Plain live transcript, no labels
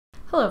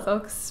Hello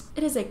folks.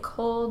 It is a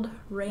cold,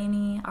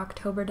 rainy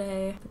October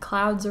day. The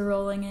clouds are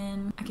rolling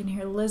in. I can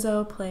hear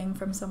Lizzo playing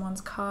from someone's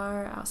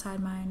car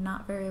outside my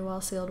not very well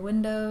sealed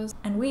windows.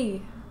 And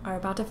we are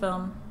about to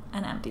film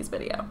an Empties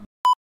video.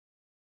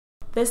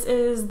 This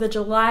is the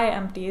July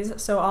Empties,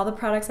 so all the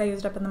products I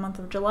used up in the month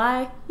of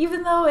July,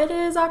 even though it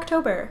is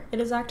October.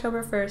 It is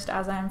October 1st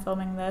as I am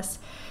filming this,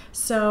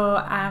 so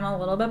I'm a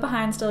little bit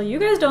behind still. You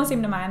guys don't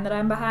seem to mind that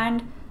I'm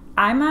behind.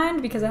 I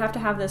mind because I have to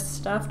have this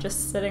stuff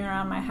just sitting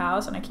around my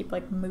house and I keep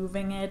like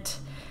moving it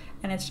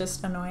and it's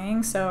just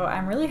annoying. So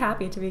I'm really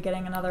happy to be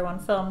getting another one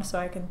filmed so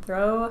I can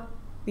throw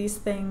these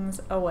things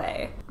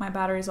away. My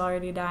battery's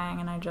already dying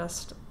and I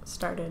just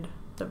started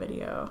the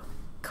video.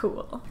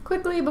 Cool.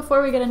 Quickly,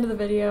 before we get into the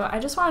video, I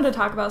just wanted to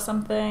talk about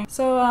something.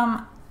 So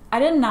I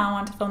did not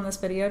want to film this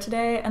video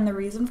today, and the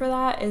reason for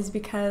that is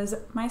because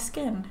my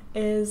skin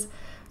is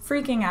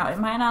freaking out. It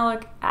might not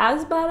look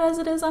as bad as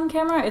it is on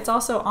camera. It's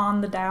also on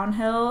the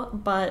downhill,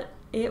 but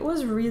it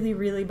was really,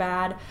 really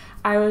bad.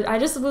 I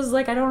just was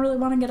like, I don't really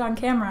want to get on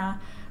camera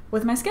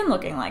with my skin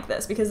looking like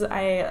this because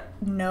I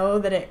know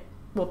that it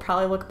will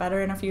probably look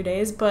better in a few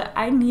days, but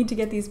I need to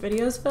get these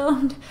videos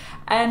filmed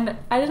and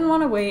I didn't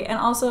want to wait. And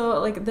also,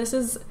 like, this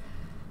is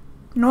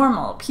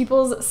normal.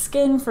 People's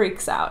skin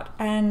freaks out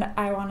and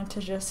I wanted to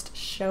just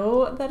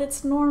show that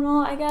it's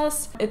normal, I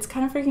guess. It's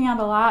kind of freaking out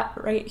a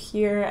lot right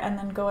here and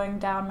then going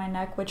down my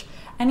neck, which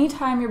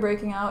anytime you're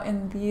breaking out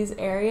in these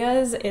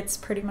areas, it's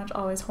pretty much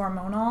always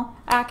hormonal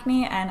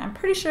acne, and I'm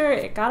pretty sure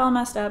it got all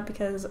messed up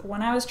because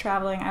when I was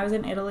traveling, I was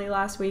in Italy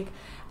last week,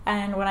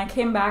 and when I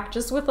came back,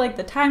 just with like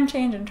the time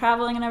change and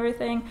traveling and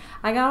everything,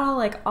 I got all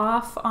like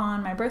off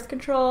on my birth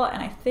control,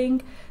 and I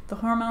think the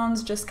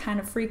hormones just kind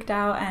of freaked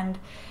out and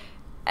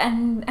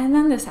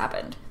then this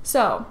happened.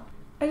 So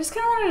I just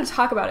kind of wanted to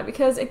talk about it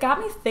because it got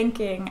me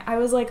thinking. I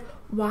was like,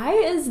 why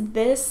is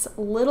this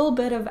little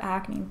bit of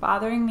acne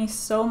bothering me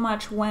so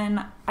much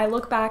when I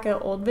look back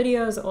at old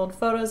videos, old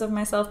photos of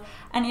myself,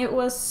 and it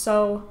was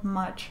so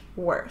much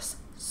worse.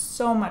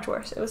 So much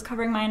worse. It was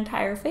covering my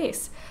entire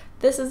face.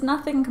 This is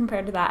nothing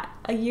compared to that.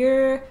 A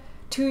year,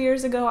 2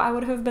 years ago, I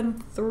would have been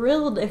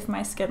thrilled if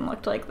my skin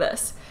looked like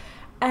this.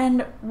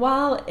 And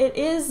while it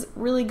is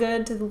really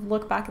good to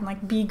look back and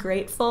like be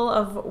grateful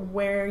of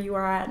where you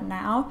are at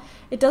now,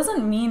 it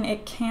doesn't mean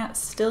it can't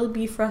still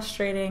be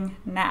frustrating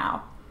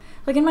now.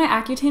 Like in my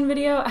Accutane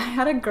video, I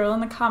had a girl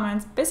in the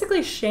comments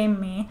basically shame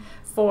me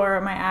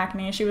for my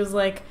acne. She was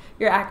like,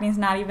 your acne's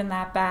not even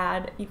that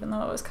bad, even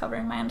though it was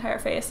covering my entire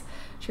face.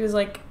 She was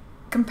like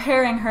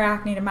comparing her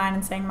acne to mine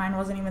and saying mine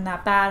wasn't even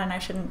that bad and I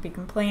shouldn't be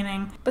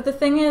complaining. But the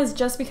thing is,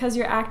 just because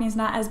your acne is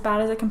not as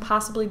bad as it can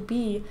possibly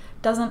be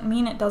doesn't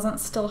mean it doesn't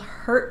still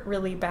hurt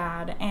really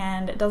bad,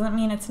 and it doesn't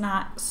mean it's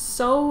not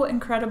so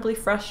incredibly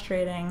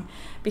frustrating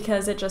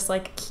because it just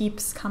like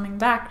keeps coming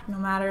back no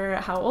matter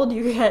how old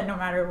you get, no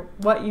matter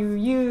what you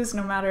use,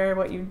 no matter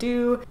what you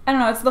do. I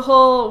don't know, it's the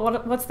whole,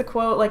 what's the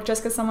quote, like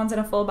just because someone's in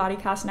a full body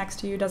cast next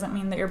to you doesn't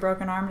mean that your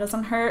broken arm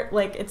doesn't hurt.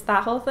 Like, it's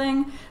that whole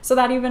thing. So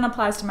that even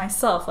applies to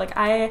myself. Like,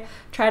 I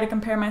try to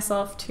compare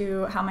myself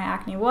to how my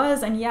acne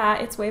was, and yeah,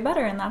 it's way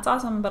better and that's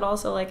awesome, but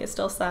also like it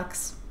still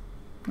sucks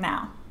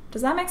now.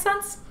 Does that make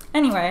sense?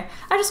 Anyway,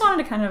 I just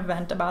wanted to kind of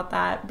vent about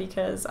that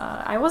because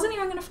I wasn't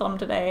even gonna film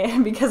today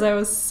because I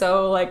was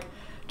so like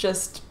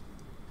just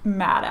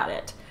mad at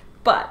it.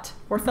 But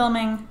we're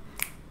filming,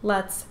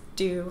 let's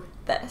do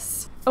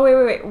this. Oh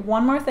wait,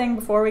 one more thing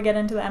before we get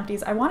into the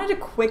empties. I wanted to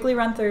quickly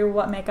run through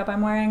what makeup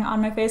I'm wearing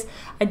on my face.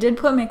 I did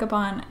put makeup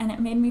on and it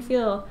made me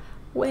feel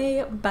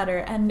way better,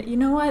 and you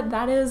know what,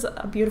 that is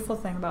a beautiful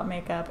thing about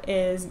makeup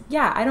is,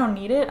 yeah, I don't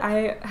need it.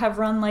 I have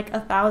run like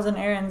 1,000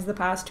 errands the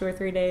past 2 or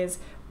 3 days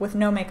with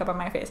no makeup on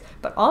my face,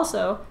 but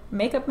also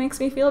makeup makes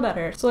me feel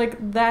better, so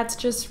like that's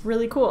just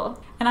really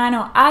cool. And I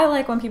know I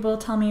like when people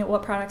tell me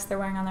what products they're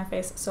wearing on their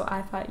face, so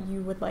I thought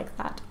you would like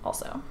that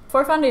also.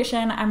 For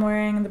foundation, I'm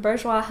wearing the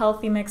Bourjois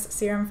Healthy Mix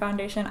Serum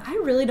Foundation. I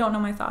really don't know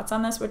my thoughts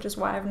on this, which is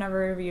why I've never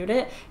reviewed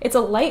it. It's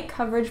a light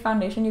coverage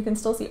foundation. You can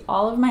still see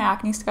all of my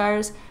acne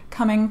scars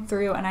coming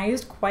through, and I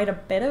used quite a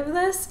bit of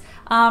this.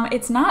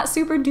 It's not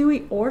super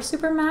dewy or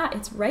super matte.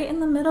 It's right in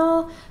the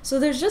middle, so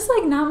there's just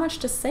like not much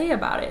to say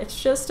about it.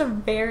 It's just a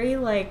very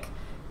like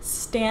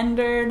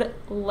standard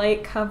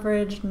light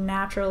coverage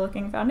natural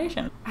looking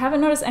foundation. I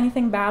haven't noticed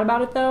anything bad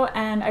about it though,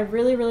 and I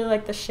really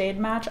like the shade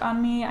match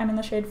on me. I'm in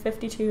the shade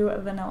 52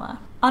 Vanilla.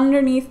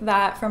 Underneath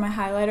that, for my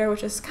highlighter,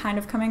 which is kind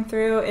of coming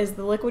through, is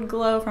the Liquid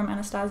Glow from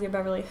Anastasia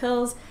Beverly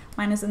Hills.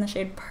 Mine is in the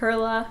shade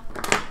Perla.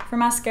 For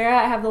mascara,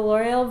 I have the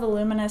L'Oreal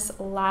Voluminous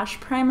Lash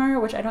Primer,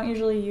 which I don't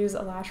usually use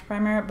a lash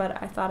primer,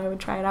 but I thought I would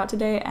try it out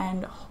today,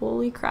 and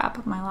holy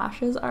crap, my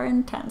lashes are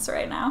intense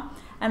right now.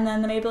 And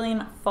then the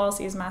Maybelline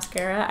Falsies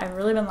Mascara. I've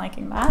really been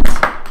liking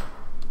that.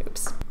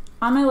 Oops.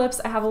 On my lips,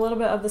 I have a little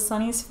bit of the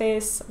Sunny's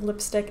Face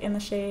lipstick in the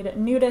shade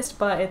Nudist,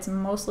 but it's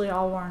mostly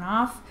all worn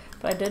off.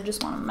 But I did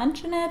just want to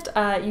mention it.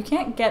 You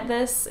can't get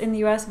this in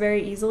the US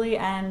very easily,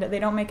 and they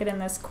don't make it in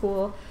this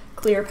cool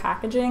clear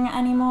packaging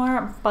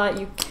anymore, but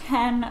you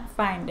can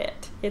find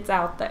it. It's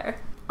out there.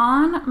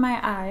 On my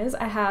eyes,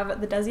 I have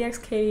the Desi X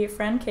Katie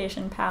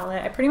Friendcation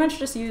palette. I pretty much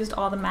just used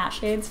all the matte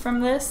shades from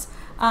this.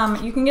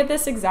 You can get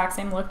this exact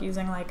same look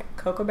using like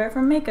Cocoa Bear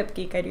from Makeup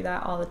Geek. I do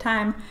that all the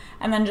time.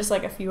 And then just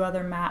like a few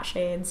other matte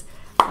shades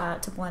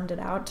to blend it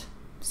out.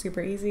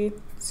 Super easy,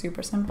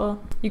 super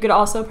simple. You could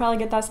also probably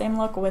get that same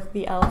look with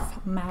the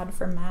e.l.f. Mad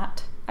for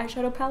Matte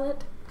eyeshadow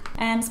palette.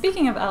 And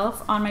speaking of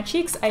e.l.f., on my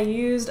cheeks I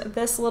used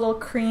this little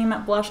cream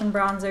blush and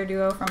bronzer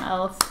duo from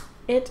e.l.f.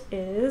 It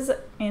is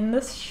in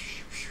this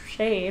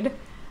shade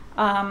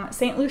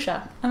St.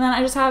 Lucia. And then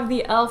I just have the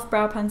e.l.f.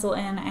 brow pencil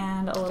in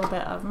and a little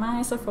bit of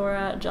my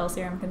Sephora Gel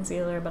Serum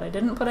Concealer, but I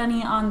didn't put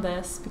any on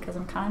this because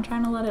I'm kind of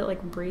trying to let it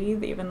like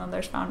breathe even though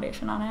there's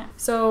foundation on it.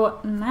 So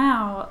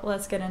now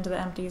let's get into the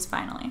empties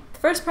finally. The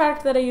first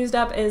product that I used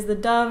up is the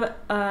Dove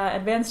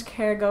Advanced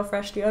Care Go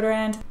Fresh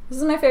Deodorant. This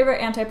is my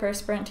favorite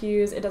antiperspirant to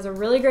use. It does a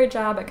really great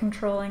job at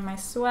controlling my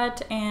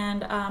sweat,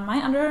 and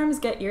my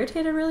underarms get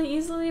irritated really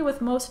easily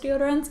with most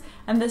deodorants,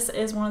 and this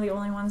is one of the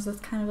only ones that's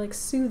kind of like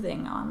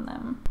soothing on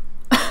them.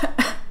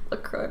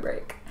 LaCroix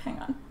break. Hang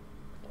on.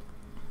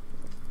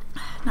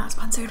 Not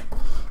sponsored.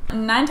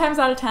 9 times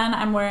out of 10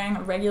 I'm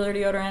wearing regular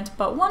deodorant,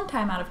 but 1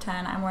 time out of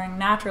 10 I'm wearing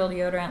natural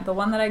deodorant. The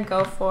one that I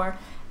go for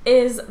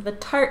is the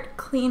Tarte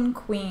Clean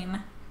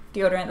Queen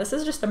deodorant. This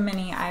is just a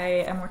mini. I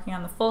am working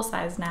on the full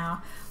size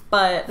now,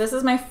 but this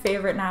is my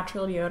favorite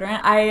natural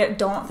deodorant. I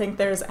don't think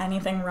there's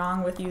anything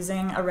wrong with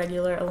using a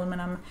regular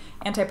aluminum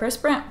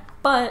antiperspirant,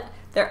 but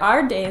there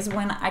are days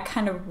when I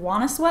kind of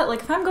want to sweat. Like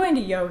if I'm going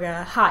to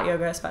yoga, hot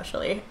yoga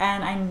especially,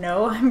 and I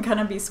know I'm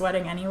gonna be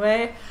sweating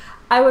anyway,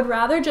 I would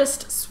rather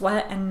just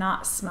sweat and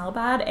not smell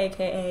bad,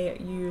 aka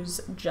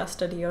use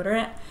just a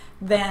deodorant,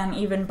 than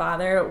even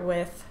bother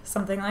with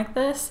something like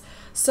this.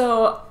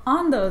 So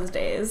on those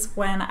days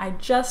when I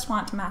just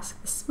want to mask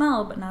the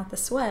smell but not the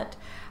sweat,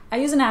 I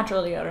use a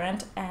natural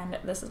deodorant, and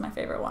this is my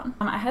favorite one.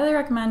 I highly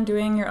recommend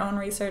doing your own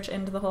research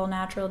into the whole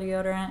natural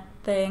deodorant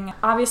thing.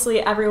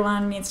 Obviously,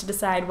 everyone needs to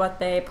decide what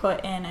they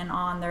put in and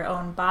on their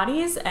own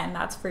bodies, and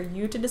that's for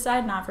you to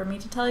decide, not for me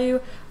to tell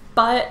you.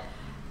 But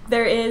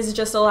there is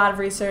just a lot of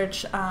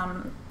research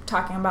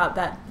talking about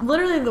that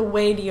literally the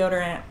way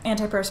deodorant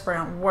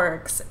antiperspirant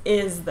works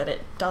is that it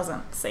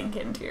doesn't sink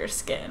into your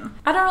skin.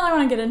 I don't really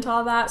want to get into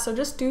all that, so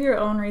just do your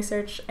own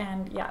research,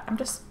 and yeah, I'm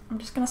just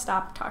gonna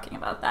stop talking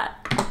about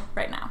that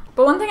right now.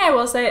 But one thing I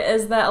will say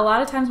is that a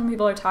lot of times when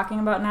people are talking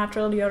about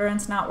natural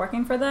deodorants not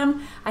working for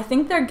them, I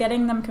think they're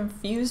getting them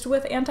confused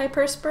with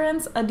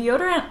antiperspirants. A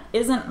deodorant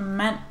isn't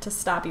meant to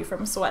stop you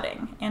from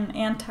sweating. An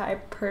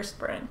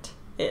antiperspirant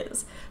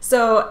is.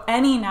 So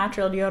any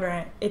natural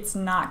deodorant, it's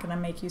not gonna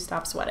make you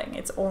stop sweating.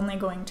 It's only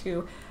going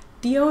to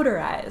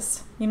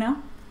deodorize, you know?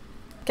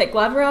 Okay,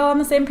 glad we're all on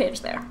the same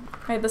page there.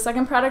 All right, the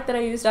second product that I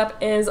used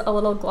up is a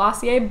little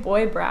Glossier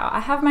Boy Brow.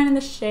 I have mine in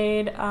the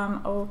shade,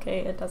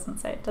 okay, it doesn't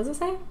say. Does it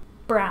say?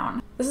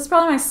 Brown. This is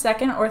probably my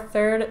second or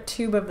third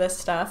tube of this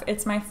stuff.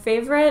 It's my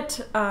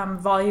favorite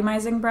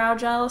volumizing brow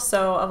gel.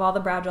 So of all the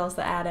brow gels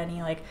that add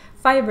any like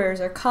fibers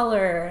or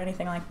color or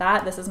anything like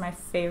that, this is my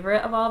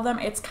favorite of all of them.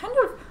 It's kind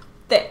of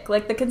thick.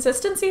 Like the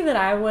consistency that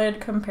I would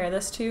compare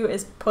this to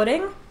is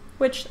pudding,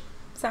 which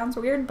sounds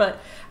weird,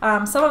 but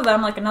some of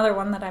them, like another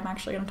one that I'm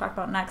actually going to talk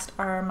about next,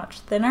 are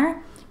much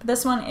thinner. But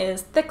this one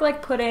is thick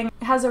like pudding.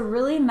 It has a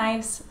really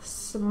nice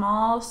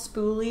small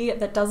spoolie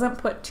that doesn't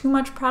put too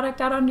much product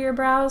out onto your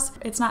brows.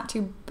 It's not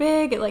too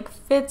big, it like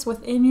fits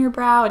within your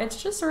brow.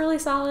 It's just a really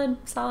solid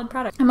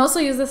product. I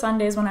mostly use this on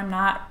days when I'm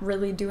not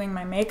really doing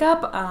my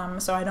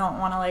makeup, so I don't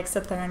want to like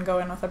sit there and go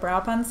in with a brow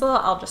pencil.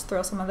 I'll just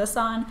throw some of this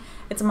on.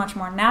 It's a much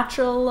more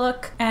natural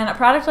look, and a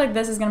product like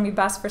this is going to be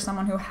best for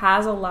someone who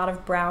has a lot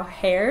of brow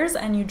hairs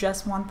and you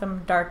just want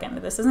them darkened.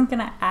 This isn't going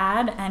to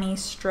add any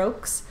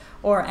strokes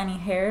or any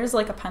hairs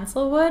like a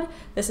pencil would.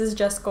 This is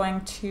just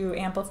going to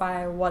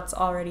amplify what's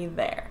already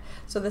there.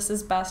 So this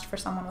is best for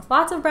someone with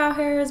lots of brow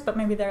hairs, but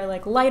maybe they're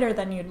like lighter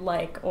than you'd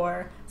like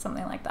or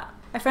something like that.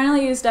 I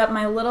finally used up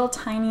my little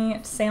tiny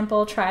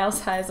sample trial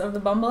size of the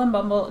Bumble &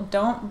 Bumble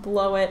Don't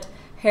Blow It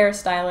hair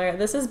styler.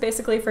 This is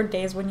basically for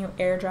days when you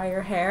air dry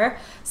your hair.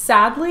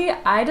 Sadly,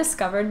 I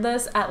discovered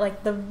this at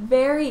like the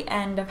very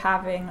end of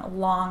having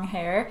long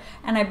hair,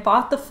 and I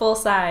bought the full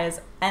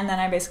size and then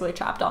I basically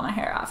chopped all my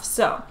hair off.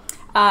 So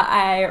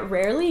I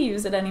rarely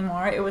use it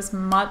anymore. It was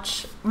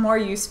much more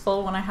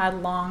useful when I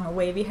had long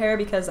wavy hair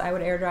because I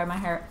would air dry my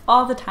hair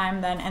all the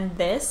time then, and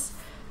this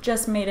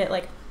just made it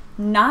like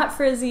not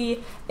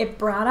frizzy. It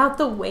brought out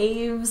the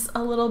waves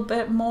a little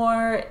bit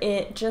more.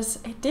 It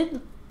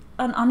did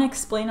an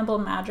unexplainable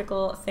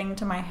magical thing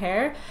to my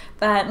hair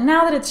that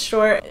now that it's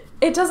short,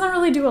 it doesn't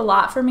really do a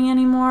lot for me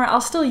anymore.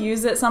 I'll still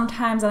use it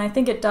sometimes, and I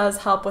think it does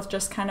help with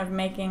just kind of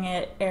making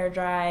it air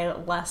dry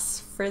less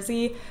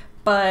frizzy.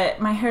 But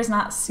my hair's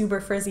not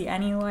super frizzy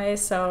anyway,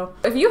 so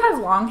if you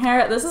have long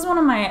hair, this is one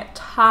of my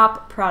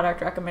top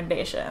product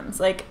recommendations.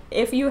 Like,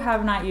 if you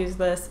have not used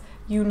this,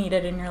 you need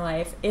it in your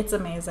life. It's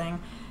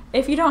amazing.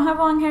 If you don't have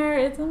long hair,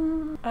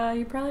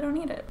 you probably don't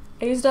need it.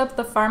 I used up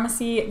the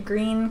Pharmacy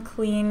Green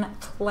Clean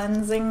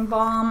Cleansing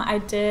Balm. I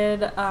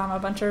did a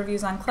bunch of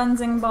reviews on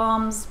cleansing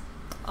balms.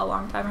 a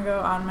long time ago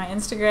on my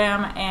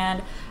Instagram,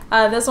 and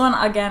this one,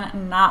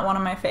 again, not one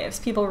of my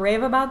faves. People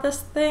rave about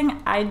this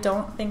thing. I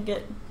don't think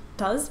it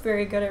does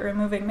very good at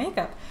removing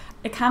makeup.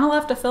 It kind of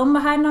left a film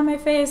behind on my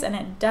face, and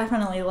it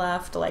definitely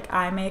left like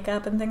eye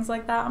makeup and things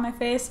like that on my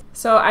face.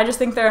 So I just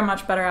think there are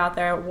much better out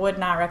there. Would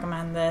not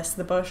recommend this.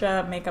 The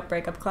Boscia Makeup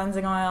Breakup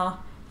Cleansing Oil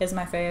is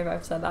my fave.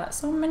 I've said that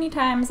so many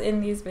times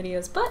in these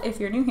videos, but if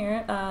you're new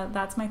here,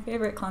 that's my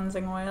favorite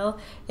cleansing oil.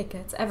 It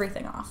gets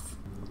everything off.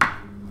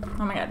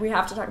 Oh my god, we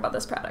have to talk about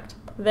this product.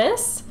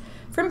 This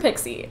from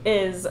Pixi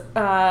is,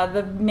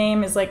 the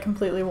name is like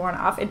completely worn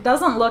off. It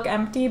doesn't look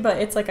empty, but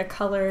it's like a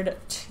colored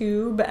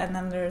tube, and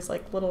then there's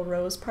like little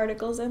rose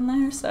particles in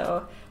there,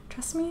 so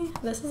trust me,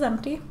 this is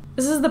empty.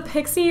 This is the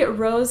Pixi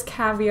Rose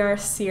Caviar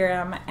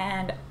Serum,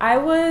 and I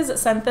was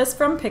sent this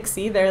from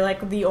Pixi. They're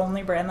like the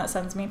only brand that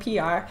sends me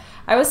PR.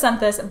 I was sent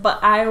this,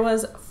 but I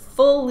was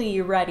fully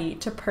ready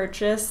to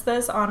purchase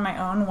this on my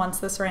own once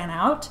this ran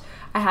out.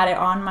 I had it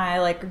on my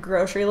like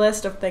grocery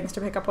list of things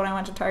to pick up when I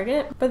went to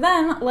Target. But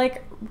then,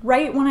 like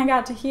right when I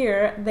got to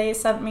here, they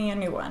sent me a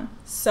new one.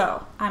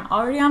 So I'm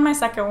already on my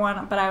second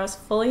one, but I was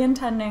fully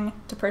intending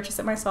to purchase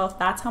it myself.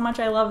 That's how much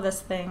I love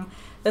this thing.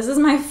 This is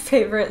my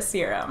favorite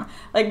serum.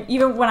 Like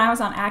even when I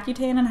was on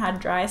Accutane and had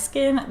dry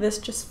skin, this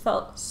just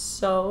felt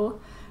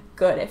so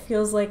good. It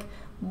feels like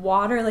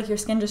water, like your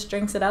skin just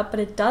drinks it up, but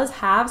it does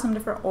have some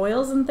different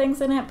oils and things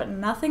in it, but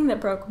nothing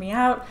that broke me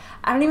out.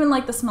 I don't even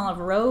like the smell of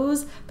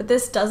rose, but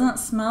this doesn't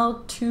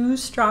smell too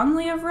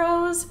strongly of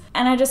rose,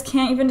 and I just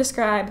can't even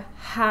describe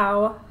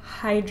how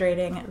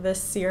hydrating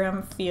this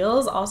serum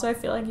feels. Also, I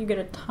feel like you get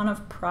a ton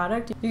of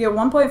product. You get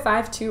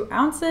 1.52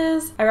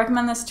 ounces. I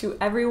recommend this to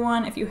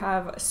everyone if you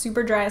have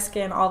super dry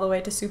skin all the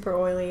way to super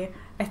oily.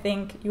 I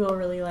think you will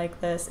really like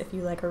this if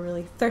you like a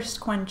really thirst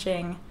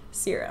quenching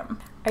serum.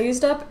 I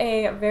used up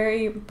a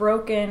very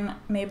broken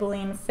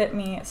Maybelline Fit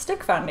Me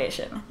stick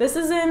foundation. This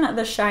is in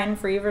the shine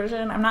free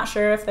version. I'm not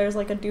sure if there's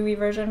like a dewy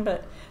version,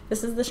 but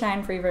this is the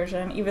shine free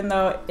version, even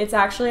though it's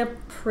actually a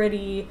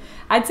pretty,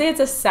 I'd say it's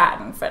a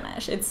satin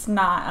finish. It's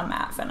not a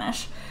matte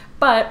finish,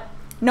 but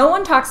no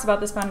one talks about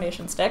this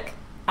foundation stick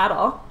at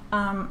all.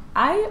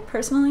 I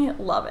personally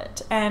love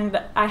it, and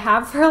I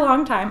have for a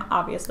long time.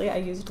 Obviously, I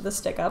used the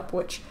stick up,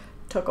 which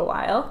took a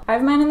while. I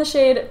have mine in the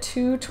shade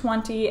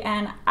 220,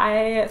 and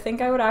I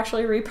think I would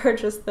actually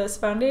repurchase this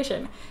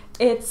foundation.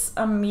 It's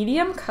a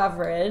medium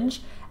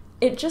coverage.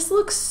 It just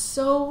looks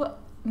so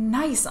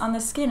nice on the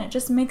skin. It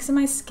just makes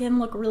my skin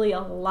look really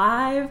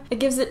alive. It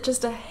gives it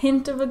just a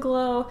hint of a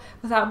glow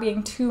without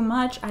being too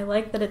much. I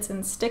like that it's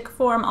in stick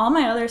form. All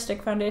my other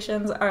stick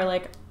foundations are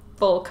like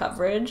full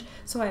coverage,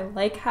 so I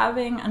like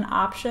having an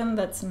option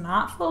that's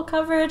not full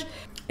coverage.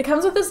 It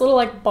comes with this little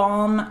like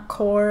balm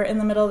core in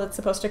the middle that's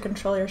supposed to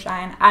control your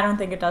shine. I don't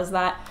think it does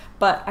that,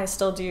 but I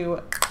still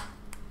do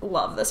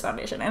love this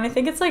foundation, and I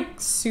think it's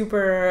like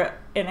super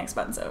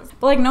inexpensive.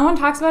 But like no one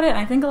talks about it, and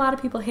I think a lot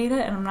of people hate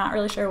it, and I'm not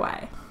really sure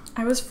why.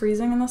 I was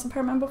freezing in this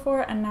apartment before,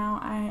 and now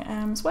I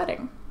am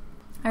sweating.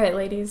 All right,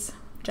 ladies,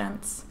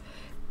 gents,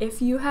 if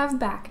you have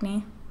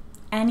bacne,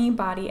 any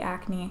body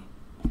acne,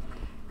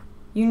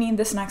 you need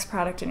this next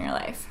product in your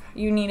life.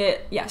 You need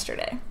it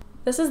yesterday.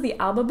 This is the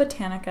Alba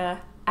Botanica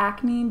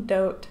Acne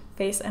Dote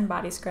Face and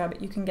Body Scrub.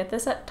 You can get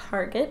this at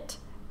Target.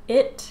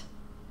 It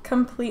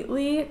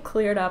completely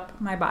cleared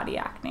up my body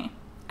acne.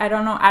 I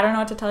don't know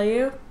what to tell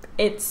you.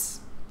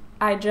 This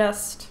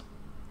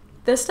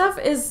stuff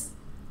is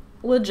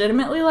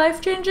legitimately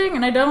life-changing,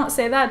 and I don't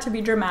say that to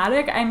be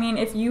dramatic. I mean,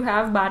 if you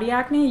have body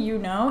acne, you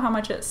know how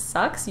much it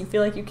sucks. You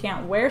feel like you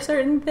can't wear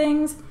certain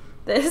things.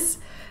 This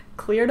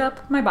cleared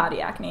up my body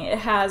acne. It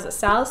has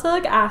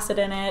salicylic acid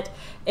in it.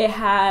 It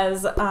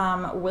has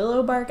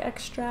willow bark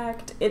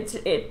extract.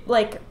 It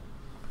like,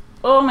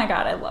 oh my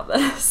god, I love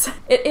this.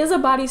 It is a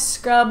body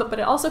scrub, but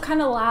it also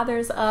kind of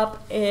lathers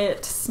up.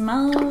 It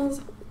smells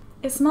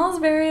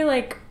very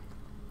like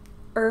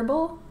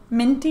herbal,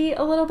 minty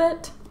a little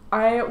bit.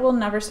 I will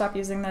never stop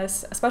using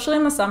this, especially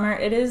in the summer.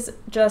 It is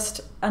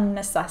just a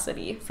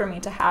necessity for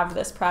me to have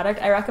this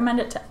product. I recommend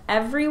it to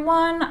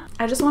everyone.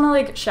 I just want to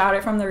like shout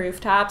it from the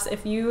rooftops.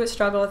 If you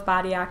struggle with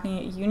body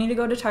acne, you need to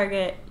go to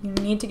Target. You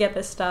need to get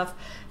this stuff.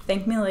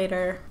 Thank me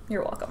later.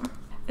 You're welcome.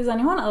 Is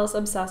anyone else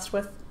obsessed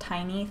with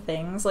tiny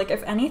things? Like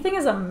if anything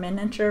is a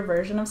miniature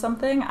version of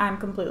something, I'm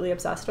completely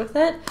obsessed with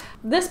it.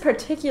 This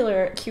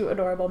particular cute,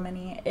 adorable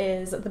mini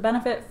is the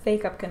Benefit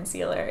Fake Up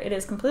Concealer. It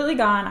is completely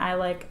gone. I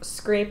like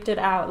scraped it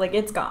out. Like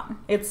it's gone.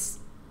 It's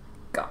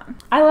gone.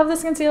 I love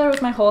this concealer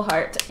with my whole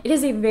heart. It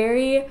is a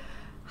very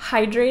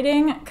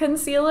hydrating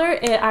concealer.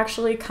 It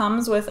actually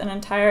comes with an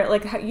entire,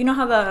 like, you know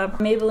how the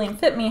Maybelline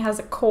Fit Me has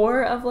a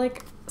core of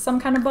like some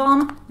kind of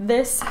balm?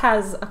 This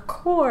has a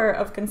core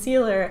of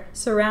concealer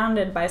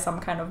surrounded by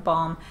some kind of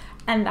balm,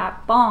 and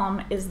that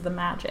balm is the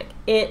magic.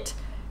 It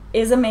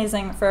is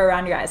amazing for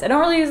around your eyes. I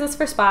don't really use this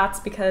for spots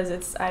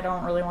because I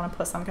don't really want to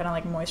put some kind of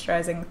like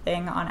moisturizing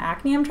thing on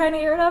acne I'm trying to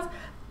get rid of,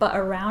 but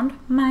around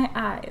my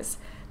eyes,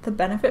 the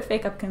Benefit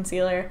Fake Up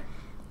Concealer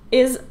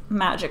is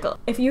magical.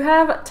 If you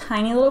have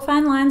tiny little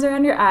fine lines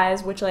around your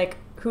eyes, which like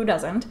who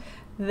doesn't,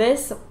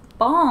 this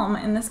balm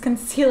in this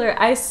concealer,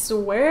 I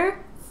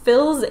swear,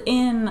 fills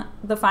in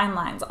the fine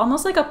lines,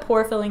 almost like a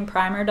pore filling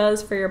primer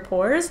does for your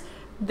pores.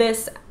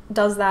 This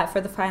does that for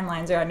the fine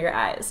lines around your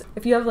eyes.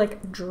 If you have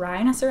like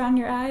dryness around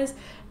your eyes,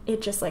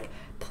 it just like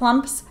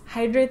plumps,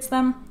 hydrates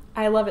them.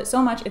 I love it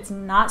so much. It's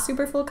not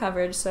super full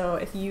coverage, so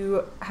if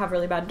you have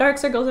really bad dark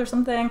circles or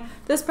something,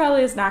 this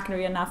probably is not going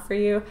to be enough for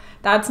you.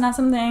 That's not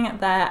something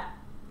that,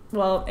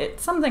 well,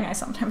 it's something I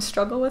sometimes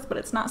struggle with, but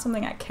it's not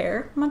something I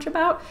care much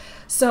about.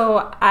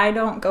 So I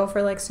don't go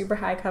for like super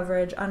high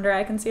coverage under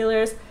eye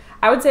concealers.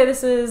 I would say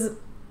this is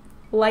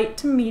light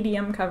to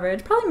medium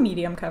coverage, probably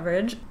medium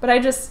coverage, but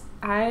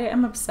I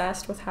am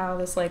obsessed with how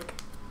this like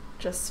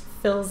just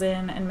fills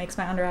in and makes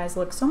my under eyes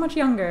look so much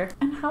younger.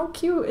 And how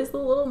cute is the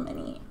little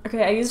mini?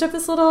 Okay, I used up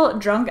this little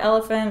Drunk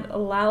Elephant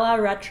Lala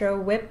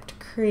Retro whipped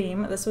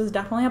cream. This was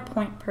definitely a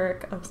point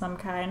perk of some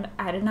kind.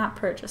 I did not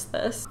purchase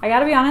this. I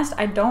gotta be honest,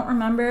 I don't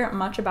remember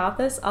much about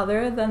this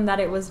other than that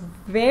it was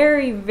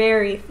very,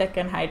 very thick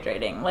and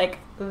hydrating. Like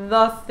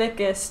the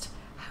thickest,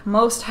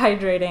 most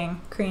hydrating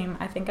cream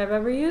I think I've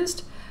ever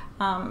used.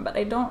 But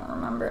I don't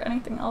remember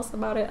anything else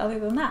about it other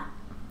than that.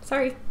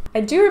 Sorry. I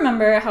do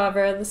remember,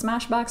 however, the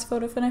Smashbox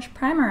Photo Finish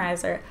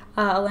Primerizer.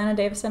 Alana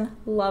Davison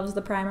loves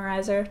the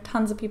primerizer.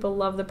 Tons of people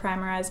love the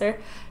primerizer.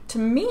 To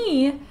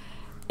me,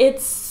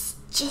 it's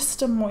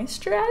just a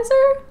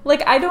moisturizer.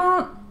 Like, I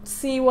don't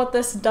see what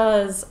this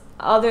does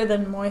other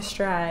than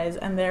moisturize,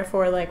 and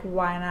therefore, like,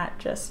 why not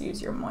just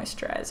use your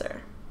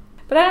moisturizer?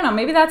 But I don't know,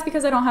 maybe that's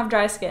because I don't have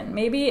dry skin.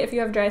 Maybe if you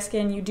have dry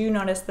skin, you do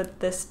notice that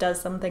this does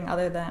something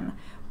other than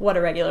what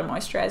a regular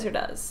moisturizer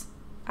does.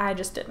 I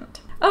just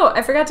didn't. Oh,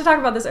 I forgot to talk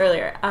about this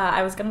earlier.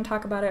 I was gonna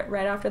talk about it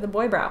right after the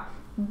boy brow.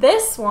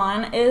 This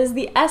one is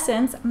the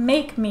Essence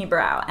Make Me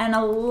Brow, and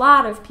a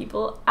lot of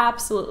people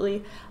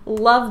absolutely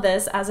love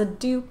this as a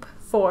dupe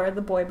for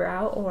the boy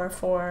brow, or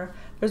for,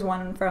 there's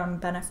one from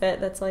Benefit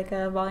that's like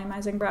a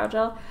volumizing brow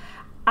gel.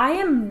 I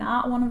am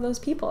not one of those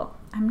people.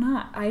 I'm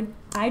not.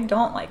 I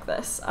don't like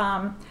this.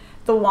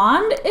 The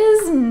wand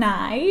is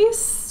nice,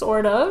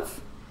 sort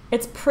of.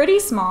 It's pretty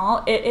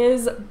small. It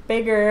is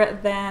bigger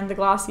than the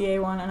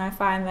Glossier one, and I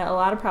find that a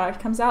lot of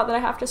product comes out that I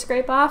have to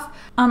scrape off.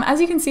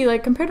 As you can see,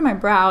 like compared to my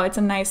brow, it's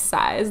a nice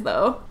size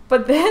though.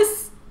 But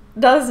this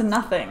does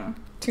nothing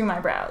to my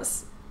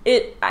brows.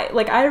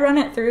 I run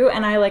it through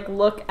and I like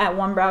look at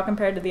one brow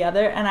compared to the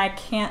other, and I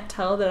can't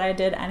tell that I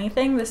did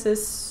anything. This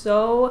is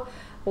so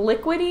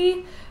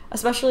liquidy,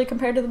 especially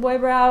compared to the boy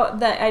brow,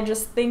 that I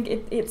just think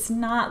it's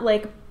not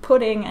like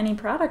putting any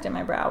product in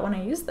my brow when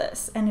I use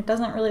this, and it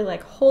doesn't really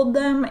like hold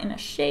them in a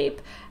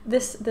shape.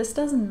 This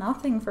does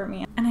nothing for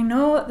me, and I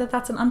know that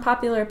that's an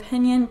unpopular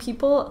opinion.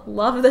 People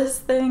love this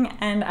thing,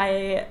 and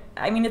I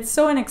mean, it's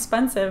so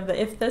inexpensive that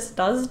if this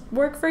does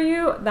work for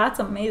you, that's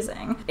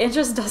amazing. It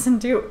just doesn't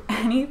do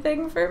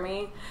anything for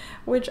me,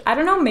 which I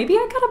don't know, maybe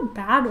I got a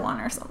bad one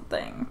or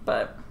something,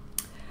 but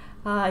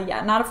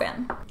yeah, not a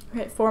fan.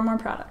 Okay, 4 more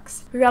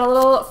products. We got a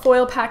little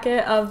foil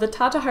packet of the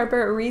Tata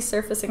Harper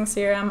Resurfacing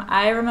Serum.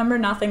 I remember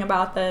nothing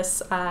about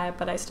this,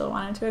 but I still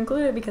wanted to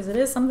include it because it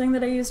is something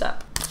that I used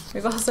up.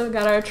 We've also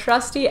got our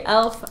trusty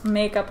e.l.f.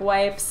 makeup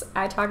wipes.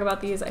 I talk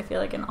about these, I feel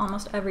like, in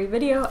almost every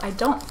video. I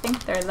don't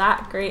think they're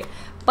that great,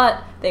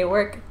 but they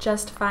work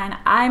just fine.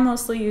 I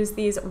mostly use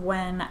these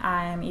when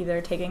I'm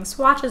either taking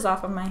swatches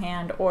off of my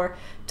hand or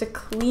to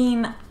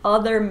clean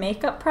other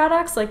makeup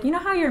products. Like, you know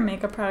how your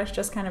makeup products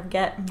just kind of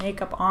get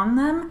makeup on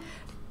them?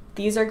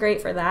 These are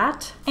great for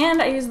that.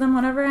 And I use them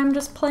whenever I'm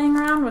just playing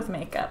around with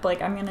makeup.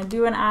 Like, I'm gonna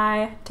do an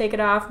eye, take it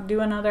off, do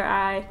another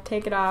eye,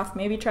 take it off,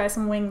 maybe try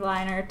some winged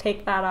liner,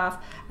 take that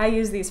off. I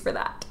use these for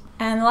that.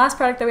 And the last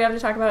product that we have to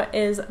talk about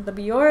is the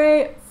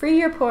Biore Free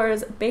Your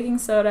Pores Baking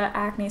Soda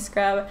Acne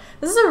Scrub.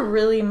 This is a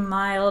really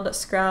mild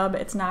scrub.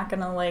 It's not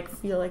gonna like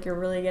feel like you're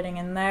really getting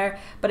in there,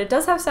 but it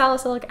does have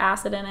salicylic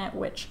acid in it,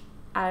 which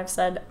I've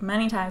said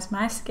many times,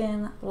 my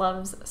skin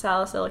loves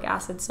salicylic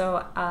acid,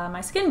 so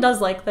my skin does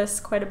like this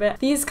quite a bit.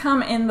 These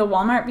come in the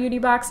Walmart beauty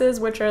boxes,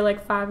 which are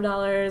like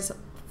 $5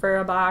 for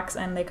a box,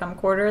 and they come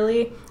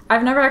quarterly.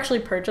 I've never actually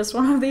purchased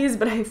one of these,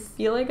 but I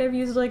feel like I've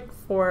used like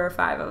 4 or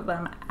 5 of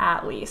them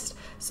at least.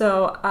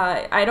 So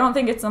I don't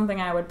think it's something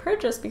I would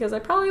purchase because I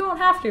probably won't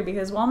have to,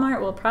 because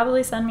Walmart will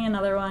probably send me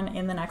another one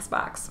in the next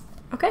box.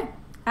 Okay.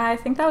 I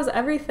think that was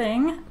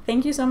everything.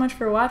 Thank you so much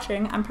for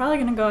watching. I'm probably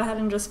gonna go ahead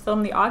and just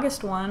film the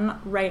August one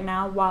right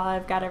now while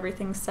I've got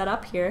everything set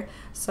up here.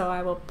 So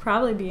I will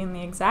probably be in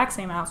the exact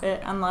same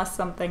outfit unless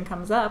something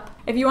comes up.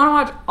 If you wanna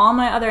watch all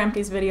my other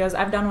Empties videos,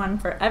 I've done one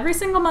for every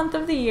single month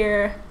of the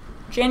year,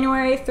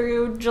 January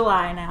through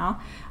July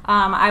now.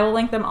 I will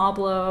link them all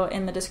below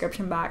in the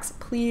description box.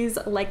 Please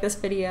like this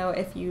video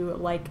if you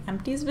like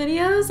Empties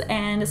videos,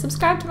 and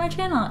subscribe to my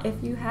channel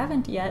if you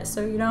haven't yet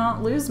so you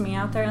don't lose me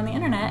out there on the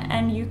internet,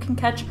 and you can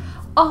catch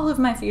all of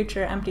my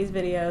future Empties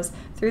videos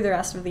through the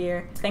rest of the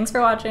year. Thanks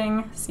for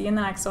watching. See you in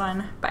the next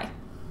one. Bye.